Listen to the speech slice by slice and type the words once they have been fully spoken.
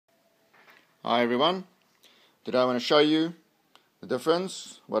Hi everyone, today I want to show you the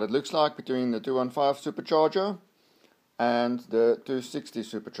difference, what it looks like between the 215 Supercharger and the 260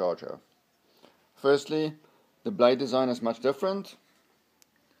 Supercharger. Firstly, the blade design is much different,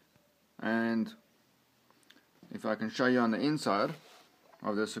 and if I can show you on the inside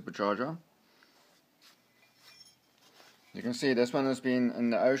of the Supercharger, you can see this one has been in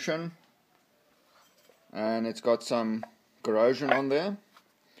the ocean and it's got some corrosion on there.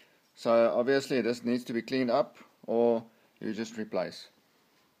 So obviously this needs to be cleaned up or you just replace.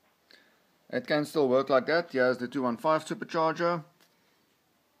 It can still work like that. Here's the 215 Supercharger.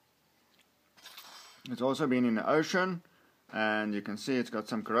 It's also been in the ocean and you can see it's got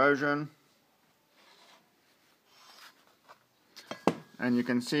some corrosion. And you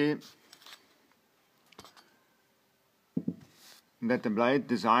can see that the blade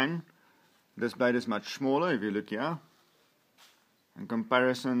design, this blade is much smaller if you look here. In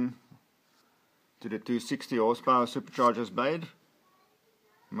comparison to the 260 horsepower Supercharger's blade,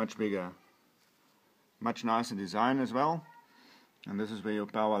 much bigger, much nicer design as well, and this is where your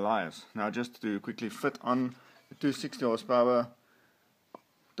power lies. Now just to quickly fit on the 260 horsepower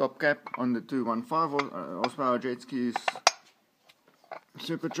top cap on the 215 horsepower jet skis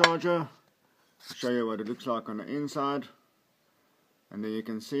Supercharger, I'll show you what it looks like on the inside, and then you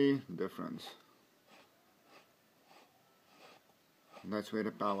can see the difference. And that's where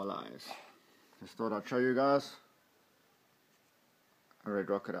the power lies. Just thought I'd show you guys. A red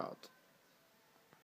rocket out.